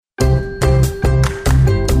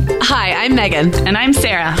Hi, I'm Megan. And I'm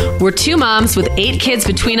Sarah. We're two moms with 8 kids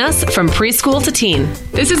between us from preschool to teen.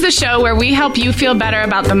 This is the show where we help you feel better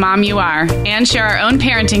about the mom you are and share our own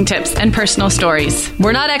parenting tips and personal stories.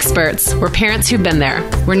 We're not experts. We're parents who've been there.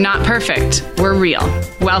 We're not perfect. We're real.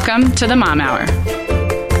 Welcome to the Mom Hour.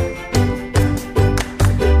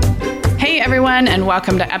 Hey everyone, and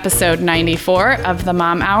welcome to episode 94 of the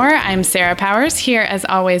Mom Hour. I'm Sarah Powers, here as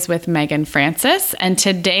always with Megan Francis, and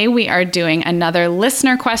today we are doing another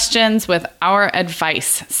listener questions with our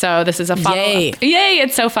advice. So this is a follow-up. Yay!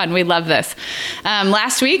 It's so fun. We love this.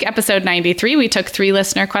 Last week, episode 93, we took 3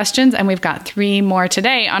 listener questions, and we've got 3 more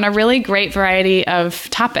today on a really great variety of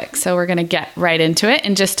topics. So we're going to get right into it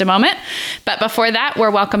in just a moment. But before that,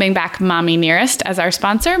 we're welcoming back Mommy Nearest as our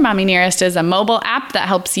sponsor. Mommy Nearest is a mobile app that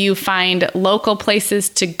helps you find local places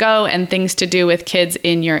to go and things to do with kids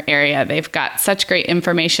in your area. They've got such great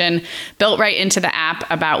information built right into the app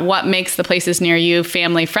about what makes the places near you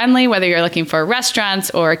family friendly, whether you're looking for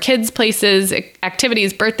restaurants or kids places,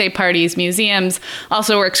 activities, birthday parties, museums.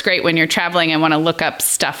 Also works great when you're traveling and want to look up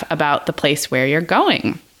stuff about the place where you're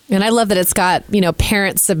going. And I love that it's got,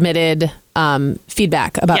 parent submitted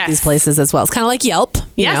feedback about these places as well. It's kind of like Yelp,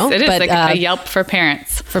 you know. It is like a Yelp for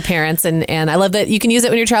parents. For parents. And I love that you can use it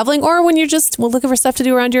when you're traveling or when you're just looking for stuff to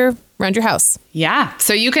do around your house. Yeah.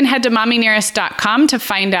 So you can head to mommynearest.com to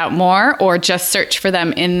find out more, or just search for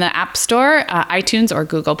them in the App Store, iTunes or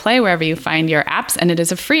Google Play, wherever you find your apps. And it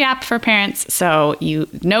is a free app for parents. So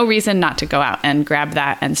no reason not to go out and grab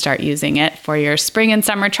that and start using it for your spring and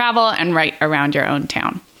summer travel and right around your own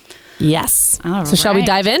town. Yes. All so shall we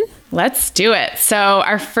dive in? Let's do it. So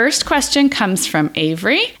our first question comes from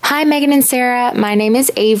Avery. Hi, Megan and Sarah. My name is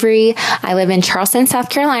Avery. I live in Charleston, South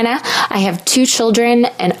Carolina. I have 2 children,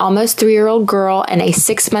 an almost 3-year-old girl and a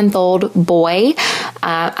 6-month-old boy.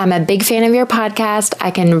 I'm a big fan of your podcast. I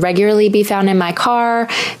can regularly be found in my car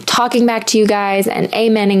talking back to you guys and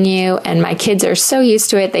amening you, and my kids are so used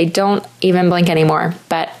to it they don't even blink anymore,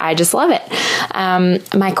 but I just love it.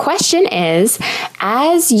 My question is,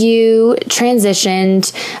 as you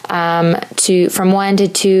transitioned from 1 to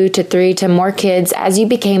 2 to 3 to more kids, as you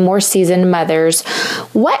became more seasoned mothers,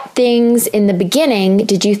 what things in the beginning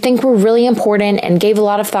did you think were really important and gave a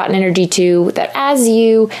lot of thought and energy to that as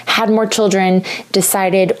you had more children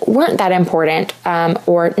decided weren't that important,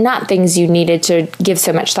 or not things you needed to give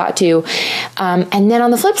so much thought to? And then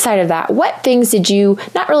on the flip side of that, what things did you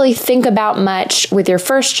not really think about much with your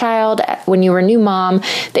first child when you were a new mom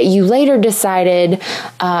that you later decided,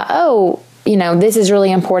 this is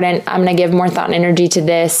really important. I'm going to give more thought and energy to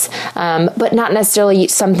this, but not necessarily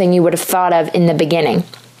something you would have thought of in the beginning.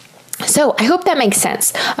 So I hope that makes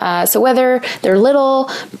sense. So whether they're little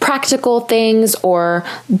practical things or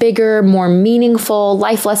bigger, more meaningful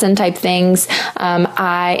life lesson type things,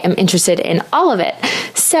 I am interested in all of it.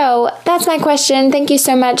 So that's my question. Thank you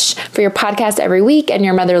so much for your podcast every week and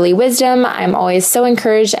your motherly wisdom. I'm always so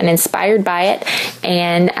encouraged and inspired by it.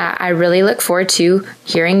 And I really look forward to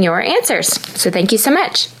hearing your answers. So thank you so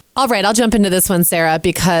much. All right, I'll jump into this one, Sarah,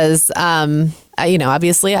 because,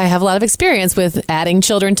 obviously I have a lot of experience with adding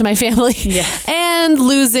children to my family and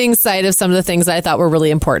losing sight of some of the things that I thought were really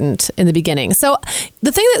important in the beginning. So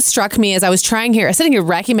the thing that struck me as I was sitting here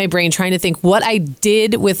racking my brain, trying to think what I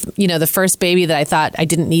did with, the first baby that I thought I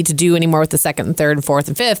didn't need to do anymore with the second and third and fourth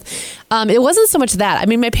and fifth. It wasn't so much that. I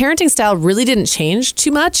mean, my parenting style really didn't change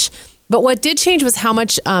too much. But what did change was how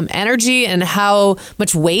much energy and how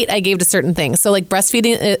much weight I gave to certain things. So like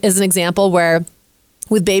breastfeeding is an example where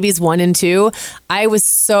with babies 1 and 2, I was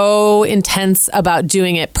so intense about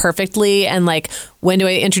doing it perfectly. And like, when do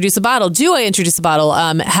I introduce a bottle? Do I introduce a bottle?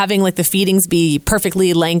 Having like the feedings be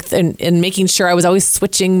perfectly length and making sure I was always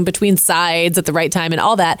switching between sides at the right time and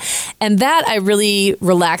all that. And that I really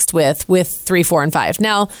relaxed with 3, 4, and 5.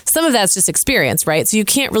 Now, some of that's just experience, right? So you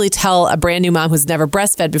can't really tell a brand new mom who's never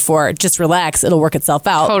breastfed before, just relax, it'll work itself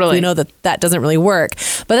out. Totally. We know that doesn't really work.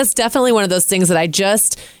 But that's definitely one of those things that I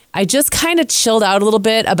just kind of chilled out a little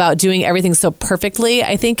bit about doing everything so perfectly.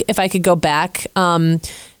 I think if I could go back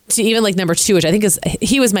to even like number 2, which I think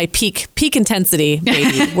he was my peak intensity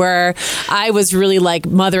baby, where I was really like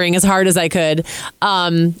mothering as hard as I could.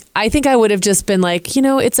 I think I would have just been like,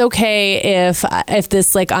 it's okay if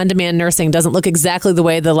this like on-demand nursing doesn't look exactly the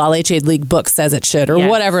way the La Leche League book says it should, or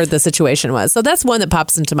whatever the situation was. So that's one that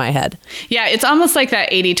pops into my head. Yeah, it's almost like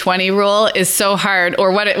that 80-20 rule is so hard,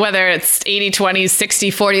 or whether it's 80-20,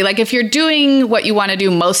 60-40. Like if you're doing what you want to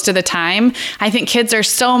do most of the time, I think kids are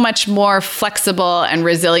so much more flexible and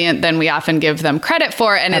resilient brilliant than we often give them credit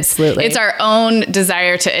for. And it's our own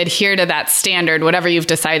desire to adhere to that standard, whatever you've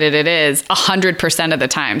decided it is, 100% of the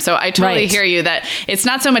time. So I totally hear you that it's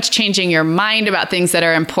not so much changing your mind about things that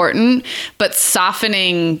are important, but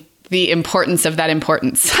softening the importance of that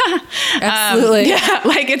importance. Absolutely.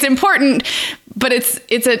 Like it's important, but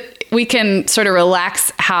we can sort of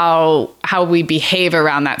relax how we behave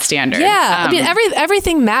around that standard. Yeah. I mean,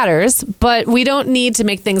 everything matters, but we don't need to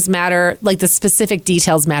make things matter. Like the specific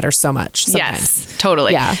details matter so much sometimes. Yes,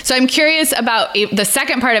 totally. Yeah. So I'm curious about the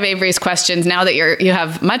second part of Avery's questions. Now that you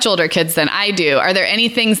have much older kids than I do, are there any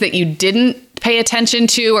things that you didn't pay attention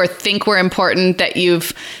to or think were important that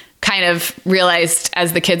you've kind of realized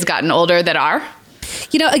as the kids gotten older that are?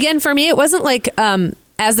 Again, for me, it wasn't like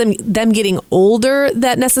as them getting older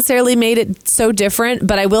that necessarily made it so different.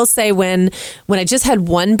 But I will say when I just had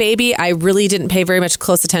one baby, I really didn't pay very much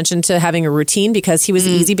close attention to having a routine because he was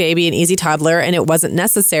an easy baby, an easy toddler, and it wasn't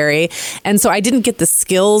necessary. And so I didn't get the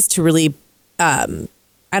skills to really kind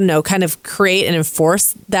of create and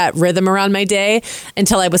enforce that rhythm around my day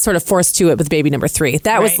until I was sort of forced to it with baby number 3.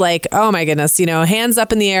 That was like, oh my goodness, hands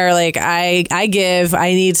up in the air. Like I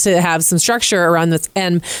need to have some structure around this.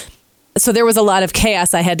 And so there was a lot of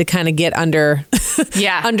chaos I had to kind of get under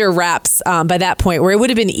wraps by that point, where it would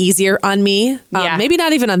have been easier on me, maybe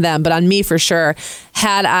not even on them, but on me for sure,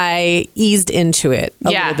 had I eased into it a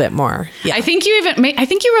little bit more. Yeah. I think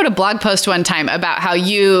you wrote a blog post one time about how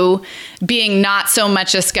you, being not so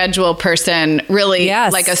much a schedule person, really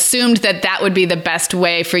like assumed that would be the best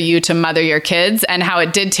way for you to mother your kids, and how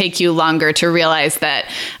it did take you longer to realize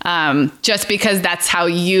that just because that's how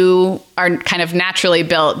you are kind of naturally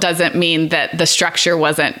built doesn't mean that the structure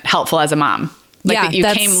wasn't helpful as a mom. That you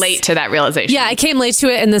came late to that realization. Yeah, I came late to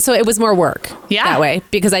it, and so it was more work that way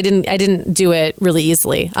because I didn't do it really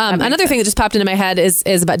easily. Another thing that just popped into my head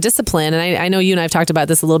is about discipline, and I know you and I have talked about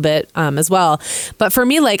this a little bit as well. But for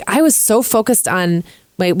me, like I was so focused on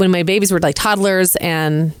when my babies were like toddlers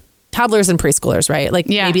and preschoolers, right? Like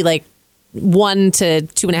maybe like 1 to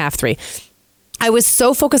 2.5, 3. I was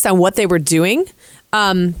so focused on what they were doing.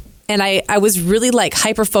 And I was really like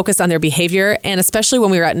hyper focused on their behavior. And especially when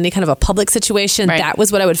we were at any kind of a public situation, that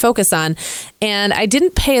was what I would focus on. And I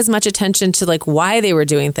didn't pay as much attention to like why they were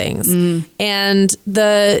doing things. And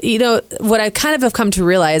what I kind of have come to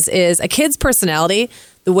realize is a kid's personality,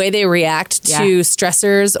 the way they react to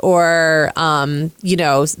stressors or,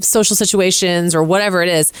 social situations or whatever it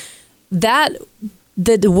is, that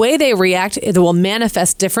the way they react, it will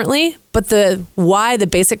manifest differently, but the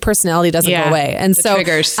basic personality doesn't go away. And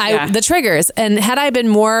the triggers. And had I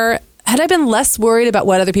been less worried about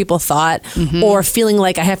what other people thought or feeling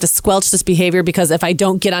like I have to squelch this behavior because if I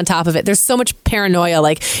don't get on top of it, there's so much paranoia.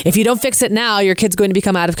 Like if you don't fix it now, your kid's going to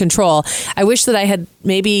become out of control. I wish that I had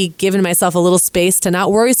maybe given myself a little space to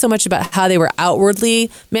not worry so much about how they were outwardly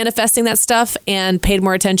manifesting that stuff and paid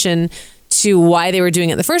more attention to why they were doing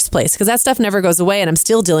it in the first place, because that stuff never goes away, and I'm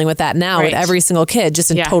still dealing with that now with every single kid, just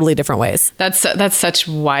in totally different ways. That's such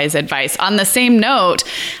wise advice. On the same note,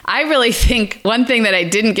 I really think one thing that I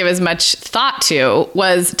didn't give as much thought to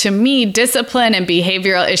was, to me, discipline and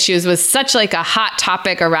behavioral issues was such like a hot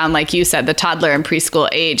topic around, like you said, the toddler and preschool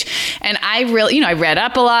age. And I really, I read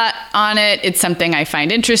up a lot on it. It's something I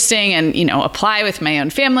find interesting and, apply with my own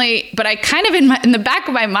family. But I kind of, in the back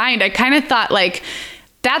of my mind, I kind of thought like,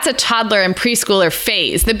 that's a toddler and preschooler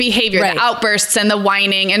phase, the behavior, the outbursts and the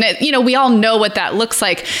whining. And, we all know what that looks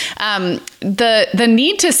like. The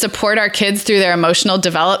need to support our kids through their emotional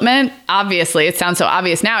development, obviously, it sounds so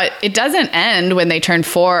obvious now, it doesn't end when they turn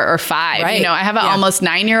 4 or 5. Right. I have an almost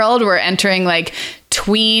 9-year-old. We're entering like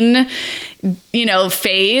tween,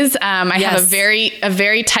 phase. I have a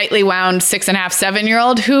very tightly wound 6.5,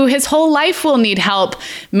 7-year-old who his whole life will need help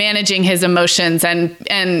managing his emotions and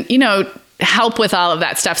help with all of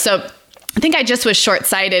that stuff. So I think I just was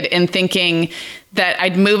short-sighted in thinking that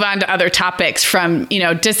I'd move on to other topics from,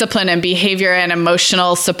 discipline and behavior and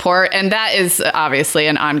emotional support. And that is obviously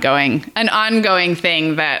an ongoing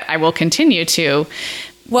thing that I will continue to,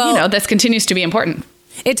 this continues to be important.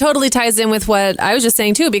 It totally ties in with what I was just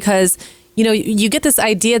saying too, because, you get this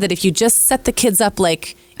idea that if you just set the kids up,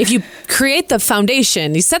 like if you create the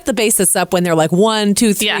foundation, you set the basis up when they're like 1,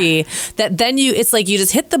 2, 3, that then it's like you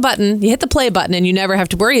just hit the button, you hit the play button, and you never have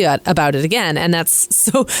to worry about it again. And that's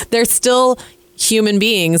so they're still human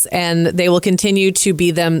beings, and they will continue to be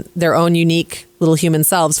their own unique little human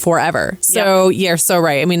selves forever. So you're so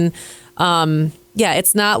right. I mean,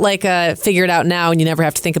 it's not like a figure it out now and you never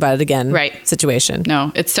have to think about it again situation.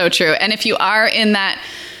 No, it's so true. And if you are in that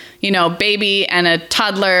baby and a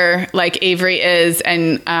toddler like Avery is.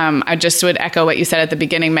 And I just would echo what you said at the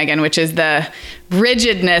beginning, Megan, which is the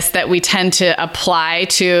rigidness that we tend to apply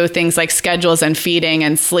to things like schedules and feeding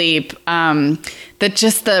and sleep. That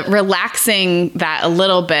just the relaxing that a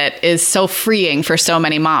little bit is so freeing for so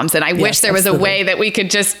many moms. And I wish there was a way that we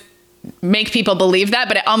could just make people believe that,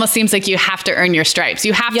 but it almost seems like you have to earn your stripes.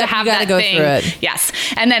 You have to have that thing. Through it. Yes.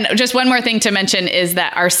 And then just one more thing to mention is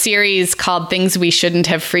that our series called Things We Shouldn't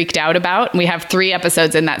Have Freaked Out About. We have 3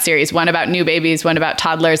 episodes in that series, one about new babies, one about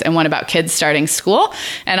toddlers, and one about kids starting school.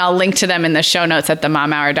 And I'll link to them in the show notes at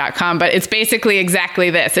themomhour.com. But it's basically exactly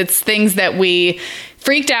this. It's things that we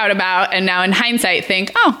freaked out about, and now in hindsight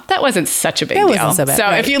think, oh, that wasn't such a big deal. Wasn't so bad, so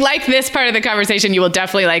right. If you like this part of the conversation, you will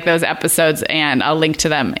definitely like those episodes, and I'll link to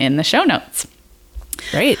them in the show notes.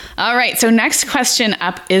 Great. All right. So next question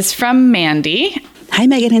up is from Mandee. Hi,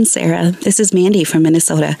 Megan and Sarah. This is Mandee from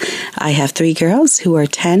Minnesota. I have 3 girls who are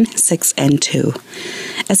 10, 6, and 2.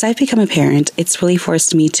 As I've become a parent, it's really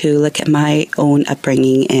forced me to look at my own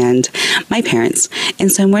upbringing and my parents.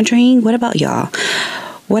 And so I'm wondering, what about y'all?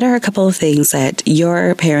 What are a couple of things that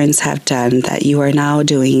your parents have done that you are now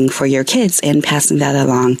doing for your kids and passing that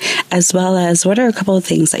along? As well as what are a couple of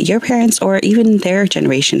things that your parents or even their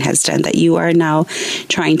generation has done that you are now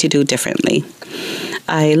trying to do differently?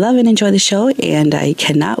 I love and enjoy the show, and I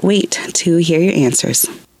cannot wait to hear your answers.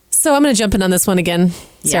 So I'm going to jump in on this one again,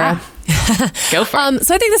 Sarah. Yeah. Go for it.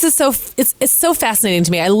 So I think this is it's so fascinating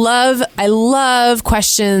to me. I love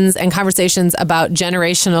questions and conversations about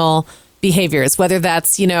generational behaviors, whether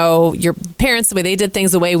that's, your parents, the way they did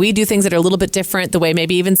things, the way we do things that are a little bit different, the way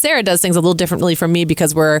maybe even Sarah does things a little differently from me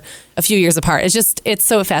because we're a few years apart. It's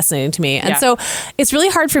so fascinating to me. And so it's really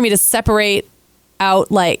hard for me to separate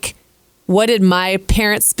out what did my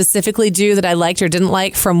parents specifically do that I liked or didn't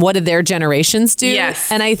like from what did their generations do? Yes.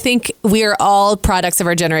 And I think we are all products of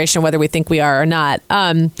our generation, whether we think we are or not.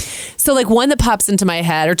 So one that pops into my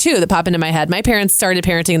head, or 2 that pop into my head, my parents started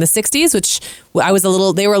parenting in the 60s, which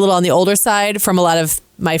they were a little on the older side from a lot of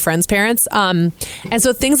my friends' parents. And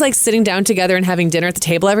so things like sitting down together and having dinner at the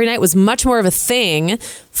table every night was much more of a thing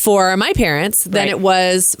for my parents than it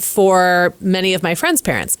was for many of my friends'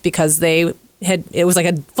 parents, because it was like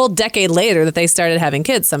a full decade later that they started having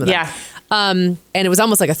kids, some of them. Yeah. And it was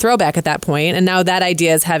almost like a throwback at that point. And now that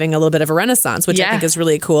idea is having a little bit of a renaissance, which I think is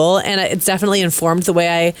really cool. And it's definitely informed the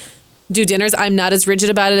way I do dinners. I'm not as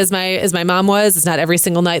rigid about it as my mom was. It's not every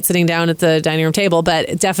single night sitting down at the dining room table, but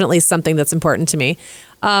it definitely is something that's important to me.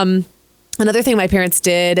 Another thing my parents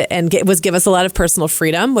did was give us a lot of personal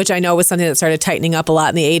freedom, which I know was something that started tightening up a lot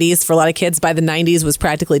in the 80s for a lot of kids. By the 90s was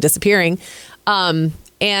practically disappearing.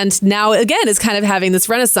 And now, again, is kind of having this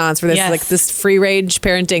renaissance for this this free range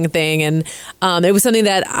parenting thing. And it was something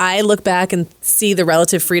that I look back and see the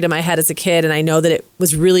relative freedom I had as a kid. And I know that it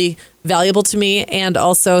was really valuable to me, and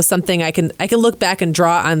also something I can look back and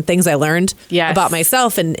draw on things I learned about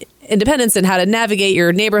myself and independence and how to navigate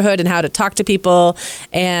your neighborhood and how to talk to people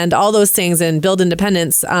and all those things and build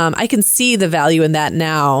independence. I can see the value in that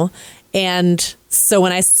now. And so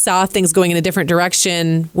when I saw things going in a different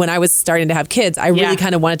direction when I was starting to have kids, I really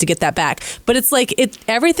kind of wanted to get that back. But it's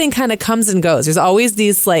everything kind of comes and goes. There's always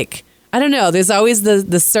these there's always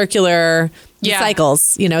the circular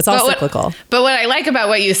cycles, it's all cyclical. But what I like about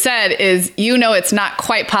what you said is, it's not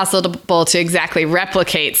quite possible to exactly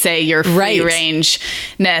replicate, say, your free rangeness,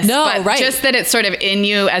 but just that it's sort of in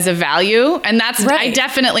you as a value. And that's, I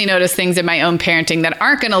definitely notice things in my own parenting that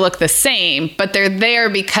aren't going to look the same, but they're there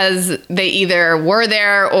because they either were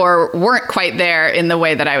there or weren't quite there in the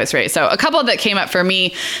way that I was raised. So a couple that came up for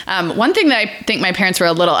me, one thing that I think my parents were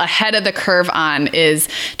a little ahead of the curve on is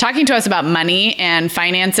talking to us about money and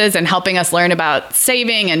finances and helping us learn about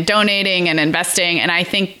saving and donating and investing. And I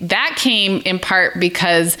think that came in part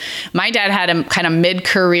because my dad had a kind of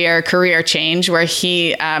mid-career career change where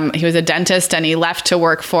he was a dentist, and he left to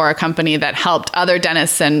work for a company that helped other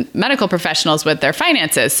dentists and medical professionals with their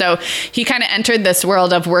finances. So he kind of entered this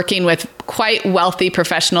world of working with quite wealthy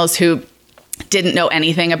professionals who didn't know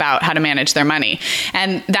anything about how to manage their money.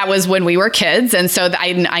 And that was when we were kids. And so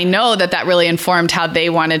I know that really informed how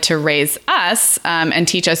they wanted to raise us and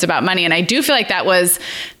teach us about money. And I do feel like that was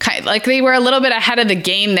kind of like they were a little bit ahead of the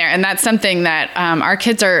game there. And that's something that our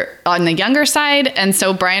kids are on the younger side. And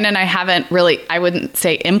so Brian and I haven't really, I wouldn't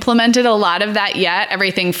say implemented a lot of that yet.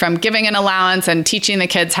 Everything from giving an allowance and teaching the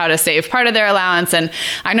kids how to save part of their allowance. And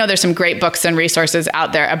I know there's some great books and resources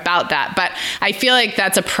out there about that. But I feel like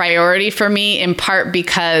that's a priority for me, in part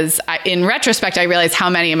because in retrospect, I realized how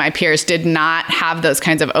many of my peers did not have those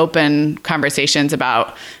kinds of open conversations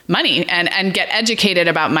about money and get educated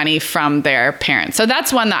about money from their parents. So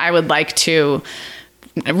that's one that I would like to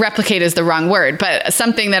replicate is the wrong word, but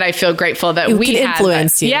something that I feel grateful that we had.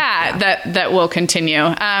 Influence you. That will continue.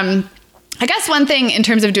 I guess one thing in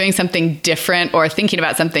terms of doing something different or thinking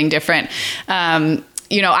about something different,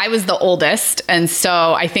 I was the oldest. And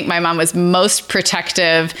so I think my mom was most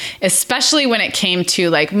protective, especially when it came to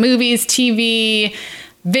like movies, TV,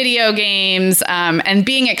 video games, and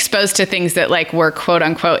being exposed to things that like were quote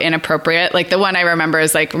unquote inappropriate. Like the one I remember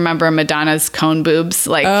is like, remember Madonna's cone boobs?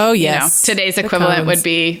 Like, oh yes. Today's equivalent would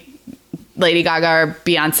be Lady Gaga or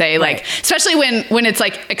Beyonce, like, right. Especially when it's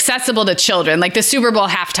like accessible to children, like the Super Bowl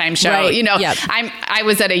halftime show, right. Yep. I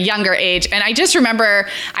was at a younger age, and I just remember,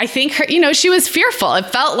 I think her, she was fearful. It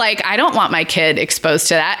felt like, I don't want my kid exposed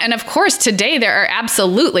to that. And of course, today there are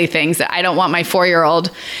absolutely things that I don't want my 4-year-old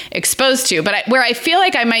exposed to, but where I feel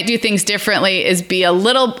like I might do things differently is be a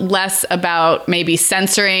little less about maybe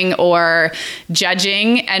censoring or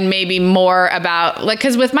judging, and maybe more about like,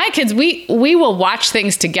 because with my kids, we will watch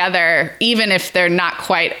things together, even if they're not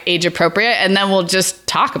quite age appropriate, and then we'll just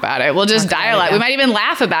talk about it. We'll just dialogue. Yeah. We might even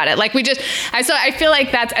laugh about it. Like so I feel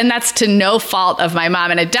like that's to no fault of my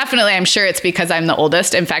mom. And I'm sure it's because I'm the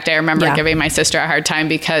oldest. In fact, I remember giving my sister a hard time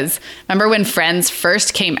because remember when Friends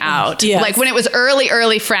first came out, yes. Like when it was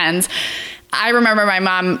early Friends, I remember my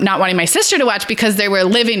mom not wanting my sister to watch because they were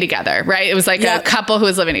living together, right? It was like a couple who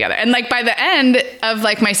was living together. And like by the end of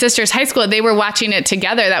like my sister's high school, they were watching it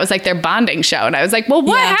together. That was like their bonding show. And I was like, well,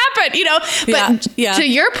 what happened? But to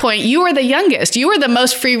your point, you were the youngest. You were the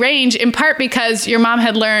most free range, in part because your mom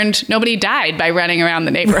had learned nobody died by running around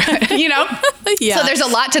the neighborhood, So there's a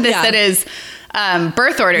lot to this that is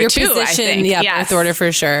birth order, your too, position, I think. Yeah, yes. Birth order for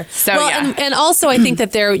sure. So, and also I think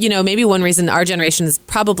that there, maybe one reason our generation is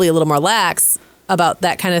probably a little more lax about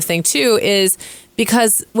that kind of thing too is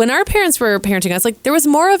because when our parents were parenting us, like there was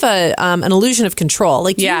more of an illusion of control.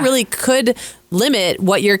 Like you really could limit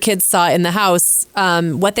what your kids saw in the house,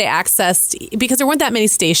 what they accessed, because there weren't that many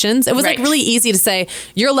stations. It was like really easy to say,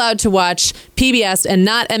 you're allowed to watch PBS and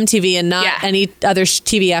not MTV and not any other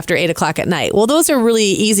TV after 8:00 at night. Well, those are really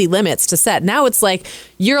easy limits to set. Now it's like,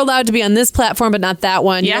 you're allowed to be on this platform, but not that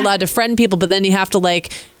one. You're allowed to friend people, but then you have to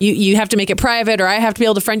like, you have to make it private, or I have to be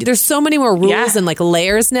able to friend you. There's so many more rules and like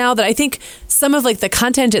layers now that I think some of like the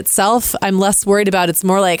content itself, I'm less worried about. It's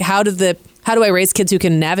more like, how do I raise kids who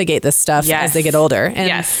can navigate this stuff as they get older?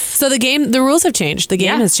 And so the rules have changed. The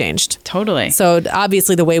game has changed. Totally. So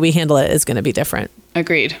obviously the way we handle it is going to be different.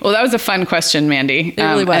 Agreed. Well, that was a fun question, Mandee. It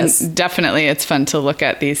really was. And definitely it's fun to look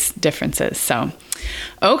at these differences. So,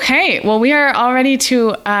 okay. Well, we are already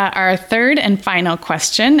to our third and final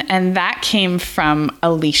question, and that came from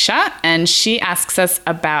Alicia, and she asks us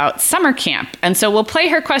about summer camp. And so we'll play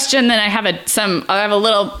her question, then I have a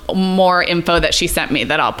little more info that she sent me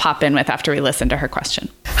that I'll pop in with after we listen to her question.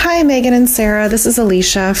 Hi, Megan and Sarah. This is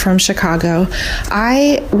Alicia from Chicago.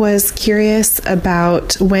 I was curious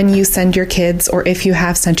about when you send your kids, or if you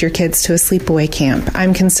have sent your kids to a sleepaway camp.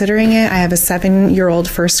 I'm considering it. I have a 7-year-old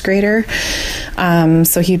first grader.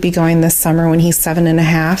 So he'd be going this summer when he's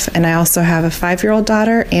 7.5. And I also have a 5-year-old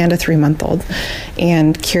daughter and a 3-month-old.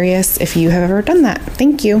 And curious if you have ever done that.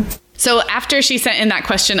 Thank you. So after she sent in that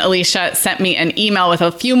question, Alicia sent me an email with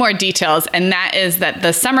a few more details, and that is that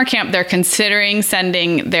the summer camp they're considering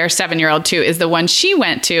sending their 7-year-old to is the one she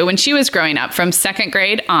went to when she was growing up, from 2nd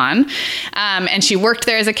grade on. And she worked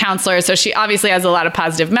there as a counselor, so she obviously has a lot of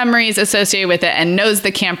positive memories associated with it and knows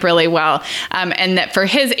the camp really well. And that for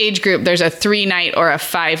his age group, there's a 3-night or a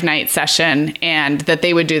 5-night session, and that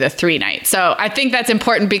they would do the 3-night. So I think that's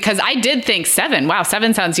important because I did think 7. Wow,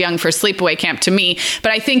 7 sounds young for sleepaway camp to me,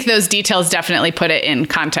 but I think those details definitely put it in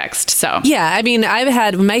context. So I mean, my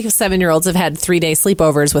 7-year-olds have had 3-day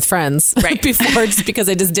sleepovers with friends before, just because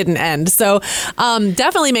they just didn't end. So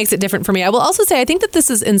definitely makes it different for me. I will also say I think that this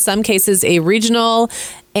is in some cases a regional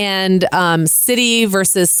and city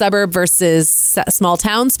versus suburb versus small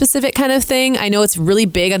town specific kind of thing. I know it's really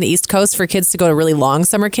big on the East Coast for kids to go to really long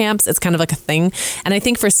summer camps. It's kind of like a thing. And I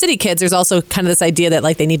think for city kids, there's also kind of this idea that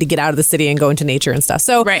like they need to get out of the city and go into nature and stuff.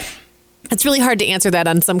 So it's really hard to answer that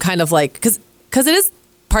on some kind of like, because it is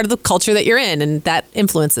part of the culture that you're in, and that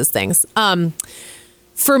influences things.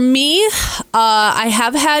 For me, I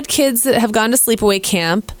have had kids that have gone to sleepaway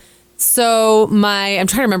camp. So I'm trying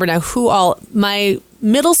to remember now my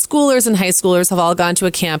middle schoolers and high schoolers have all gone to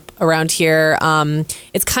a camp around here.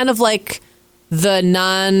 It's kind of like the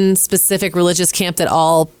non-specific religious camp that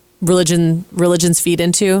all religions feed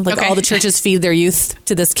into. Like all the churches feed their youth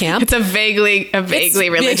to this camp. It's a vaguely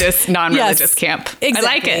religious, non-religious camp. Exactly.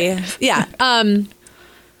 I like it. Yeah.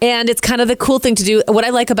 And it's kind of the cool thing to do. What I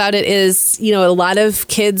like about it is, a lot of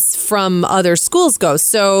kids from other schools go.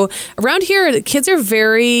 So around here, the kids are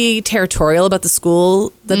very territorial about the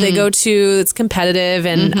school that they go to. It's competitive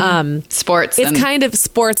and sports. It's kind of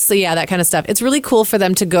sports. So yeah, that kind of stuff. It's really cool for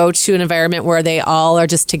them to go to an environment where they all are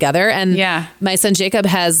just together. And my son Jacob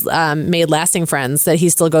has made lasting friends that he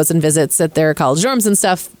still goes and visits at their college dorms and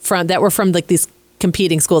stuff that were from like these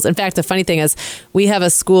competing schools. In fact, the funny thing is we have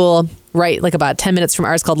a school right like about 10 minutes from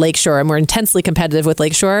ours called Lakeshore, and we're intensely competitive with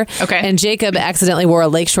Lakeshore. Okay. And Jacob accidentally wore a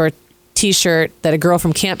Lakeshore t-shirt that a girl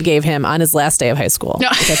from camp gave him on his last day of high school,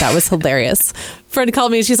 which I thought was hilarious. Friend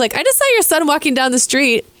called me and she's like, I just saw your son walking down the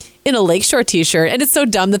street in a Lakeshore t-shirt. And it's so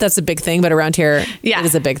dumb that that's a big thing, but around here it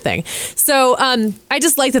is a big thing. So I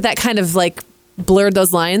just like that kind of like blurred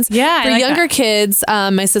those lines. Yeah, for I like younger that. kids,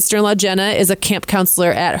 my sister-in-law Jenna is a camp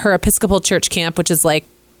counselor at her Episcopal Church camp, which is like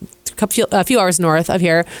a few hours north of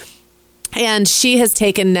here. And she has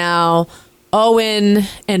taken now Owen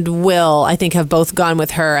and Will, I think, have both gone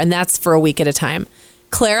with her, and that's for a week at a time.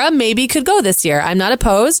 Clara maybe could go this year. I'm not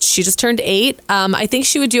opposed. She just turned 8. I think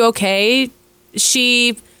she would do okay.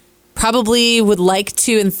 She probably would like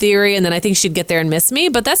to in theory, and then I think she'd get there and miss me,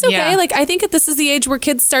 but that's okay. Yeah. Like, I think this is the age where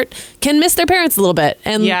kids can miss their parents a little bit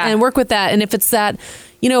and work with that. And if it's that,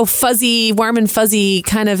 fuzzy, warm and fuzzy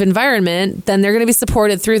kind of environment, then they're going to be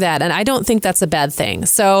supported through that. And I don't think that's a bad thing.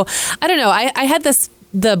 So I don't know. I had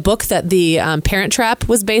the book that the Parent Trap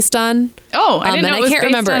was based on. Oh, I didn't know it was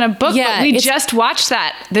based on a book, but we just watched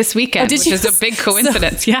that this weekend, which is a big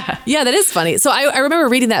coincidence. Yeah, that is funny. So I remember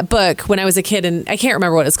reading that book when I was a kid, and I can't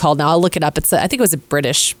remember what it's called now. I'll look it up. I think it was a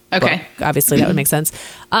British book. Obviously, that would make sense.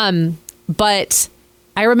 But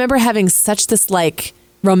I remember having such this like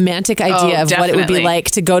romantic idea of what it would be like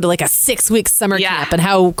to go to like a 6-week summer camp, and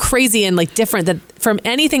how crazy and like different that from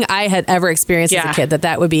anything I had ever experienced as a kid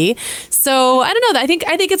that would be. So I don't know. I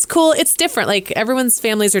think it's cool. It's different. Like everyone's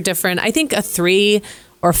families are different. I think a 3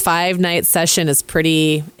 or 5 night session is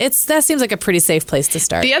that seems like a pretty safe place to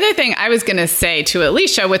start. The other thing I was going to say to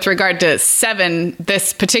Alicia with regard to 7,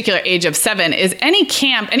 this particular age of 7, is any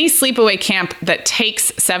sleepaway camp that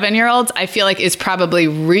takes 7-year-olds, I feel like is probably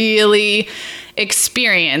really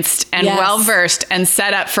experienced and well-versed and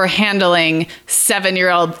set up for handling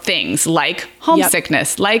 7-year-old things like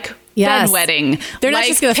homesickness, like bedwetting. They're not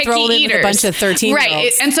just going to throw in with a bunch of 13-year-olds.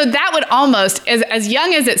 Right. And so that would almost, as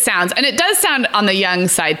young as it sounds, and it does sound on the young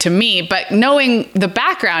side to me, but knowing the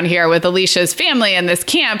background here with Alicia's family and this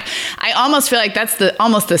camp, I almost feel like that's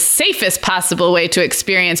almost the safest possible way to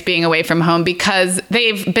experience being away from home, because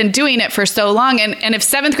they've been doing it for so long. And if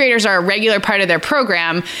 7th graders are a regular part of their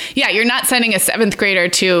program, you're not sending a 7th grader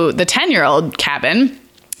to the 10-year-old cabin.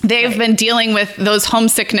 They've been dealing with those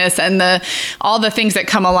homesickness and all the things that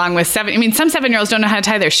come along with 7. I mean, some 7-year-olds don't know how to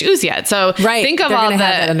tie their shoes yet. So think of they're all have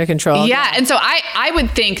that under control. Yeah. And so I would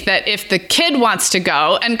think that if the kid wants to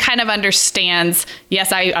go and kind of understands,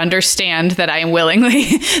 yes, I understand that I am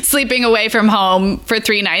willingly sleeping away from home for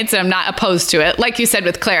 3 nights, and I'm not opposed to it. Like you said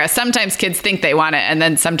with Clara, sometimes kids think they want it and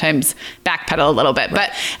then sometimes backpedal a little bit. Right.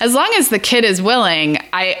 But as long as the kid is willing,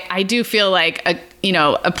 I do feel like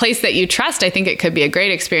a place that you trust, I think it could be a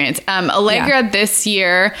great experience. Allegra this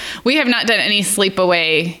year, we have not done any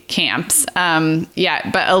sleepaway camps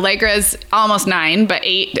yet, but Allegra's almost 9, but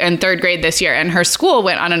 8 and 3rd grade this year. And her school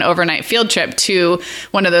went on an overnight field trip to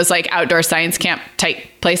one of those like outdoor science camp type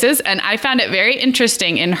places. And I found it very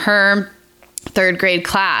interesting in her 3rd grade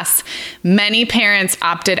class, many parents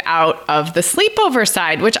opted out of the sleepover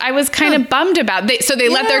side, which I was kind of bummed about. They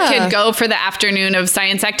let their kid go for the afternoon of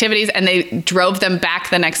science activities, and they drove them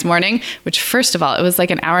back the next morning, which first of all, it was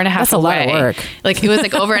like an hour and a half away. That's a lot of work. Like it was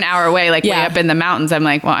like over an hour away, like way up in the mountains. I'm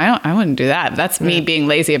like, well, I wouldn't do that. That's me being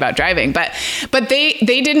lazy about driving. But they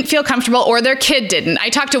didn't feel comfortable, or their kid didn't. I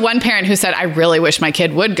talked to one parent who said, I really wish my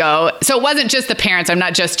kid would go. So it wasn't just the parents. I'm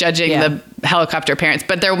not just judging the helicopter parents,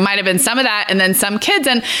 but there might have been some of that, and then some kids.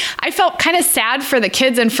 And I felt kind of sad for the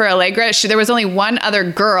kids and for Allegra. There was only one other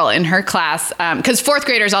girl in her class, because 4th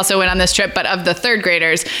graders also went on this trip, but of the 3rd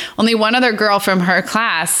graders, only one other girl from her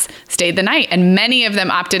class stayed the night, and many of them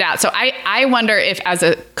opted out. So I wonder if as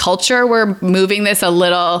a culture, we're moving this a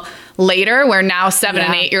little later, where now 7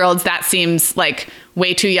 and 8-year-olds, that seems like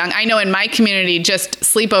way too young. I know in my community, just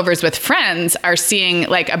sleepovers with friends are seeing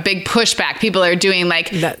like a big pushback. People are doing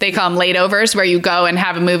they call them lateovers, where you go and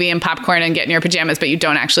have a movie and popcorn and get in your pajamas, but you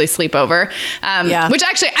don't actually sleep over. Which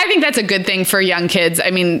actually, I think that's a good thing for young kids.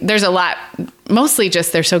 I mean, there's a lot, mostly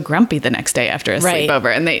just they're so grumpy the next day after a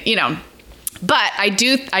sleepover, and they, but I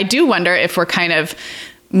do wonder if we're kind of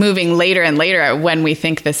moving later and later when we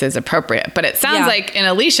think this is appropriate. But it sounds like in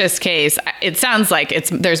Alicia's case, it sounds like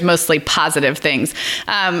there's mostly positive things.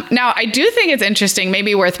 Now, I do think it's interesting,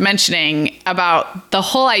 maybe worth mentioning, about the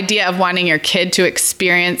whole idea of wanting your kid to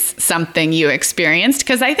experience something you experienced,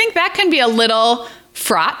 because I think that can be a little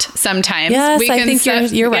fraught sometimes. Yes, I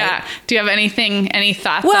think you're right. Yeah. Do you have any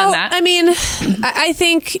thoughts on that? I mean, I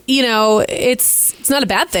think, it's not a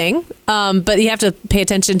bad thing, but you have to pay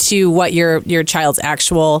attention to what your child's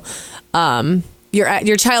actual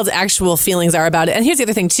your child's actual feelings are about it. And here's the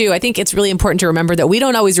other thing too. I think it's really important to remember that we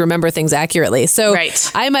don't always remember things accurately. So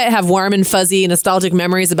I might have warm and fuzzy nostalgic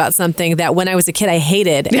memories about something that when I was a kid I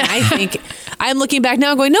hated. And I think I'm looking back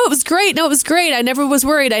now going, no, it was great. No, it was great. I never was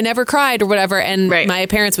worried. I never cried or whatever. And my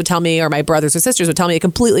parents would tell me, or my brothers or sisters would tell me a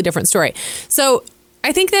completely different story. So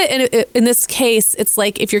I think that in this case, it's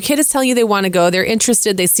like if your kid is telling you they want to go, they're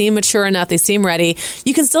interested, they seem mature enough, they seem ready,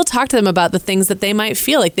 you can still talk to them about the things that they might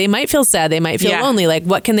feel. Like they might feel sad, they might feel lonely. Like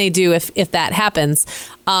what can they do if that happens?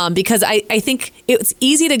 Because I think it's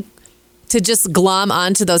easy to just glom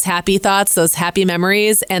onto those happy thoughts, those happy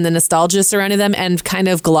memories, and the nostalgia surrounding them, and kind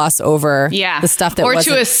of gloss over the stuff that wasn't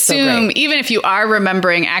so great. Or to assume, even if you are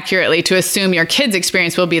remembering accurately, to assume your kid's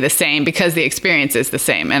experience will be the same because the experience is the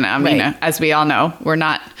same. And as we all know,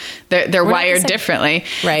 they're wired differently.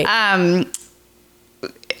 Right.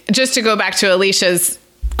 Just to go back to Alicia's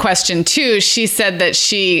question too, she said that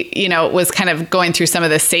she, was kind of going through some of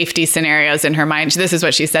the safety scenarios in her mind. This is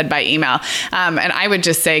what she said by email. And I would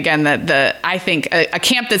just say again that I think a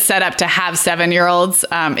camp that's set up to have 7-year-olds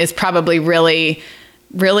is probably really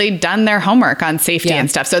done their homework on safety and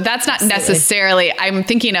stuff. So that's not necessarily, I'm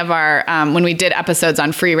thinking of our, when we did episodes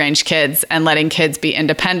on free range kids and letting kids be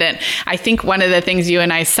independent, I think one of the things you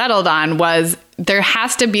and I settled on was there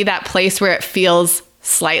has to be that place where it feels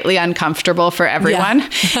slightly uncomfortable for everyone.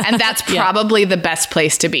 And that's probably the best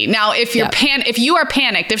place to be. Now, if you're if you are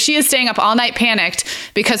panicked, if she is staying up all night panicked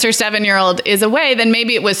because her 7-year-old is away, then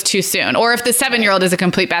maybe it was too soon. Or if the 7-year-old is a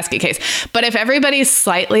complete basket case. But if everybody's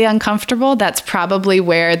slightly uncomfortable, that's probably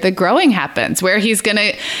where the growing happens, where he's going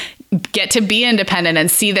to get to be independent and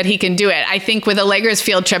see that he can do it. I think with Allegra's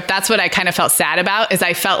field trip, that's what I kind of felt sad about, is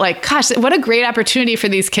I felt like, gosh, what a great opportunity for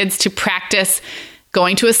these kids to practice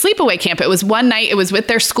going to a sleepaway camp. It was one night. It was with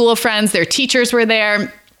their school friends. Their teachers were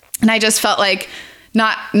there. And I just felt like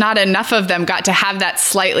not enough of them got to have that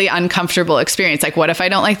slightly uncomfortable experience. Like, what if I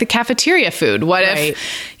don't like the cafeteria food? What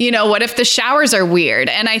if the showers are weird?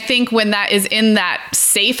 And I think when that is in that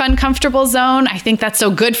safe, uncomfortable zone, I think that's so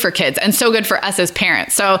good for kids and so good for us as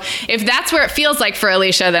parents. So if that's where it feels like for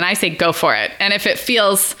Alicia, then I say go for it. And if it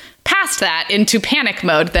feels past that into panic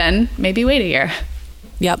mode, then maybe wait a year.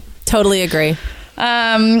 Yep. Totally agree.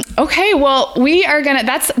 Okay, well,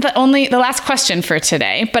 that's the last question for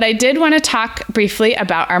today, but I did want to talk briefly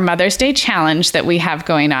about our Mother's Day challenge that we have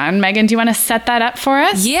going on. Megan, do you want to set that up for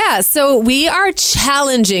us? Yeah, so we are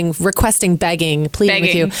pleading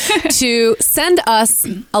with you to send us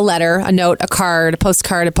a letter, a note, a card, a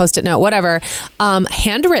postcard, a Post-it note, whatever,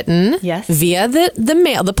 handwritten via the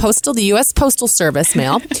mail, the U.S. Postal Service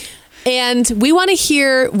mail. And we want to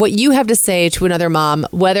hear what you have to say to another mom,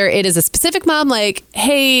 whether it is a specific mom like,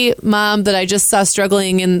 hey, mom that I just saw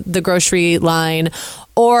struggling in the grocery line,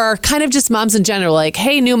 or kind of just moms in general, like,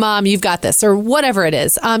 hey, new mom, you've got this, or whatever it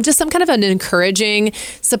is. Just some kind of an encouraging,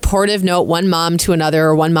 supportive note, one mom to another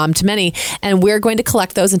or one mom to many. And we're going to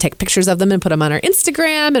collect those and take pictures of them and put them on our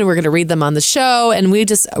Instagram, and we're going to read them on the show. And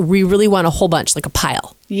we really want a whole bunch, like a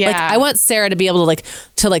pile. Yeah. Like, I want Sarah to be able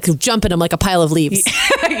to jump in them like a pile of leaves.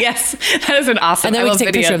 Yes. That is an awesome, and then we can take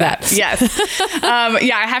a picture of that. Yes.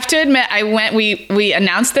 I have to admit, we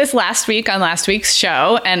announced this last week on last week's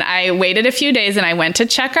show, and I waited a few days and I went to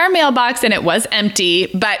check our mailbox and it was empty,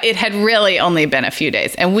 but it had really only been a few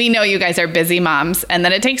days. And we know you guys are busy moms and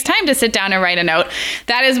that it takes time to sit down and write a note.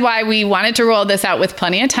 That is why we wanted to roll this out with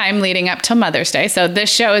plenty of time leading up to Mother's Day. So this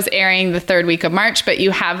show is airing the 3rd week of March, but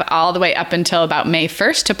you have all the way up until about May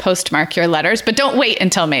 1st to postmark your letters, but don't wait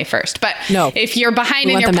until May 1st. But if you're behind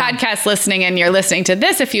in your podcast listening and you're listening to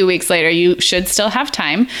this a few weeks later, you should still have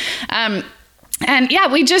time. And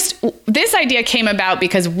this idea came about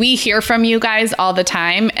because we hear from you guys all the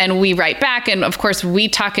time and we write back. And of course, we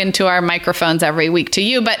talk into our microphones every week to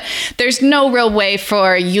you, but there's no real way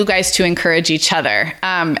for you guys to encourage each other.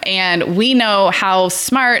 And we know how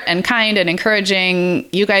smart and kind and encouraging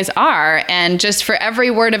you guys are. And just for every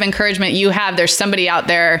word of encouragement you have, there's somebody out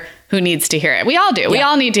there who needs to hear it. We all do. We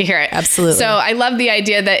all need to hear it. Absolutely. So I love the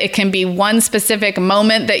idea that it can be one specific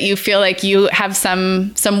moment that you feel like you have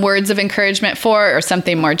some words of encouragement for, or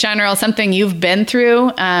something more general, something you've been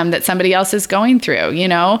through that somebody else is going through. You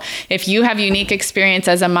know, if you have unique experience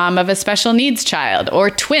as a mom of a special needs child or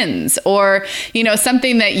twins, or, you know,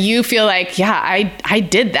 something that you feel like, yeah, I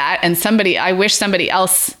did that. And I wish somebody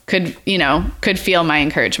else could feel my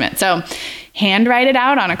encouragement. So handwrite it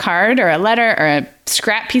out on a card or a letter or a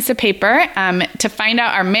scrap piece of paper. To find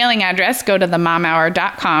out our mailing address, go to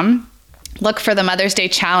themomhour.com. Look for the Mother's Day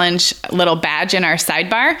Challenge little badge in our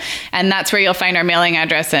sidebar, and that's where you'll find our mailing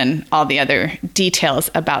address and all the other details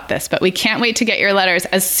about this. But we can't wait to get your letters.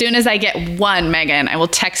 As soon as I get one, Megan, I will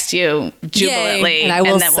text you jubilantly. Yay. And I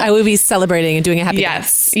will be celebrating and doing a happy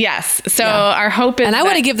dance. Yes. So our hope is, and I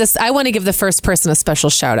want to give the first person a special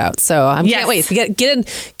shout out. So I can't wait to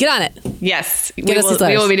get on it. Yes, we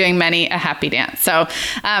will be doing many a happy dance. So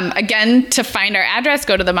again, to find our address,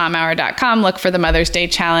 go to themomhour.com. Look for the Mother's Day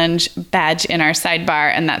Challenge badge in our sidebar,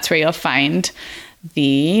 and that's where you'll find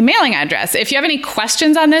the mailing address. If you have any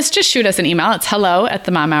questions on this, just shoot us an email. It's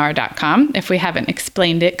hello@themomhour.com if we haven't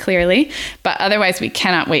explained it clearly. But otherwise, we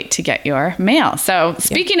cannot wait to get your mail. So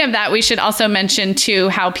speaking of that, we should also mention too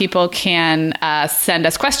how people can send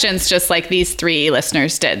us questions just like these three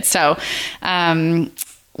listeners did. So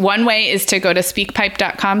one way is to go to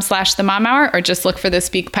speakpipe.com/themomhour, or just look for the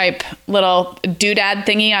SpeakPipe little doodad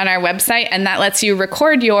thingy on our website. And that lets you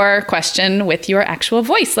record your question with your actual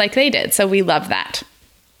voice like they did. So we love that.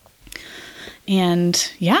 And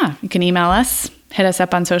yeah, you can email us, hit us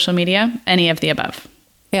up on social media, any of the above.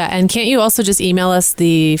 Yeah. And can't you also just email us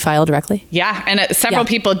the file directly? Yeah. And several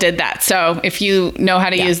people did that. So if you know how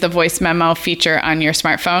to use the voice memo feature on your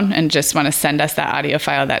smartphone and just want to send us that audio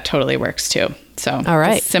file, that totally works too. So all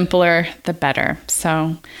right. The simpler, the better.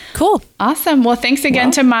 So cool. Awesome. Well, thanks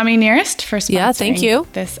again to Mommy Nearest for sponsoring thank you.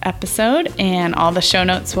 This episode. And all the show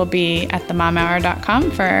notes will be at themomhour.com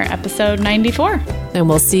for episode 94. And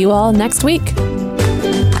we'll see you all next week.